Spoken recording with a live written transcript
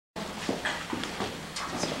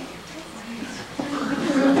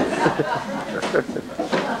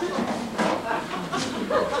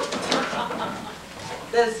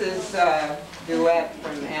This is a duet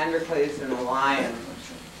from Androcles and the Lion,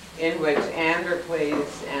 in which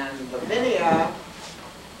Androcles and Lavinia,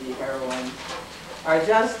 the heroine, are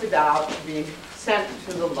just about to be sent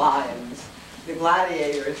to the lions. The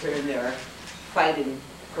gladiators are in there fighting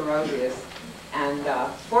Herodias, and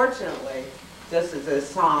fortunately, just as this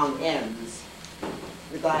song ends,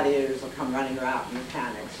 the gladiators will come running out in a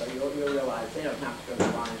panic, so you'll realize they don't have to go to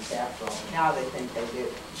the lions after all. Now they think they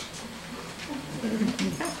do.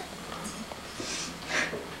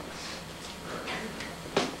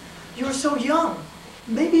 You're so young.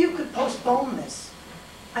 Maybe you could postpone this.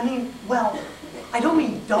 I mean, well, I don't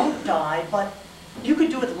mean don't die, but you could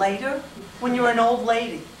do it later, when you're an old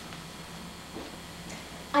lady.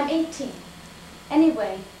 I'm 18.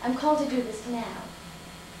 Anyway, I'm called to do this now.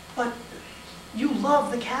 But you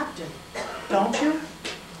love the captain, don't you?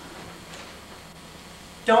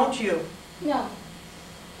 Don't you? No.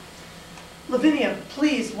 Lavinia,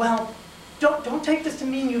 please, well, don't take this to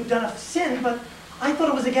mean you've done a sin, but I thought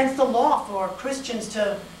it was against the law for Christians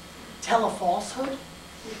to tell a falsehood.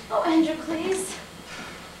 Oh, Androcles.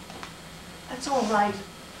 That's all right.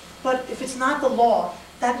 But if it's not the law,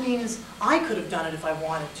 that means I could have done it if I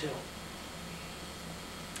wanted to.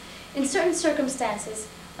 In certain circumstances,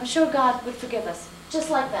 I'm sure God would forgive us, just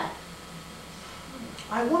like that.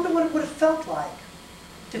 I wonder what it would have felt like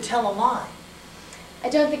to tell a lie. I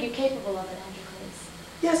don't think you're capable of it, Androcles.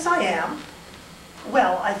 Yes, I am.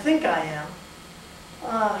 Well, I think I am.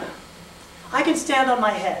 I can stand on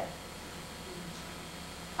my head.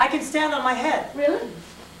 I can stand on my head. Really?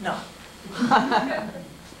 No.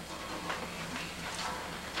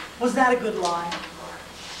 Was that a good lie?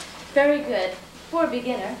 Very good. For a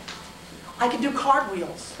beginner. I can do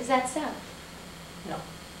cartwheels. Is that so? No.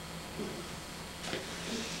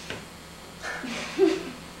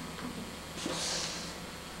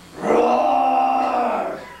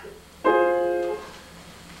 Roar!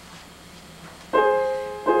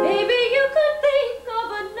 Maybe you could think of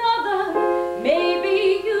another. Maybe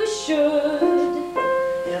you should.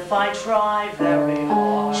 If I try very